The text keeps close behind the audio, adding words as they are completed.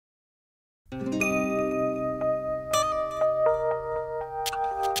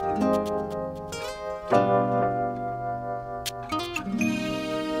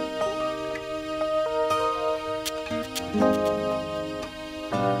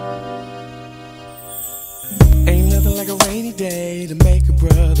a rainy day to make a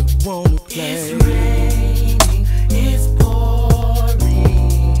brother wanna play. It's raining, it's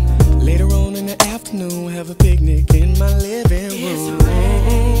pouring. Later on in the afternoon, have a picnic in my living room. It's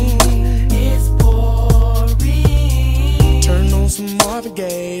raining, it's pouring. Turn on some Marvin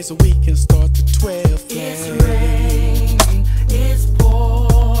Gaye so we can start the 12 flame. It's raining, it's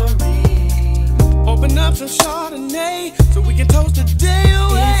pouring. Open up some Chardonnay so we can toast the day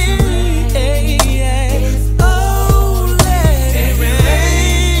away. It's raining, it's oh, let it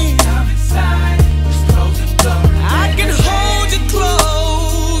rain. Come inside, just close the door. I can hold you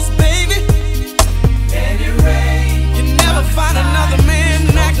close, baby. Let it rain. You never find another man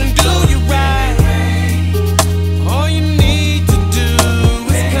that can do you right. All you need to do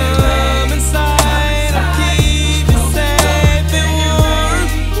is come inside. I'll keep you safe and warm.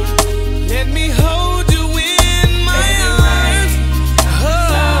 Let me hold you in my arms. Oh.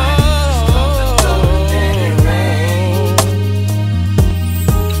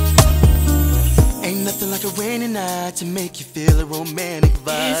 Ain't nothing like a rainy night to make you feel a romantic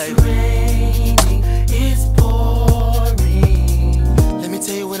vibe. It's raining, it's pouring. Let me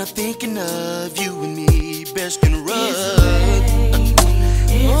tell you what I'm thinking of. You and me best can rub.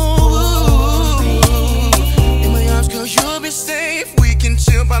 In my arms, girl, you'll be safe. We can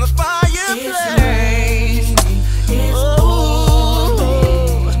chill by the fireplace.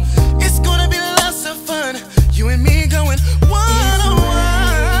 It's gonna be lots of fun. You and me going one-on-one.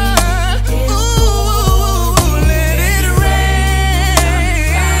 Ooh, let it rain.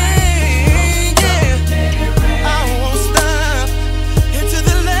 Yeah, I won't stop until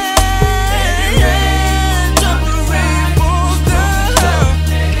the land. Drop the rainbows down.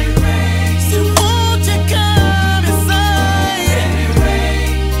 So won't you come inside?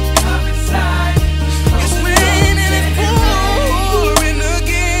 Come inside. It's raining and pouring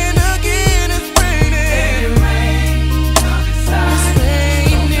again, it's raining. Come inside. It's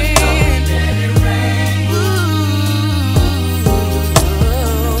raining.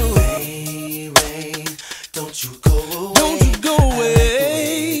 Rain, don't you go away. Don't you go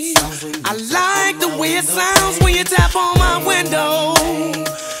away. I like the way it sounds when you tap on my window.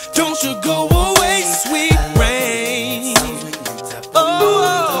 Don't you go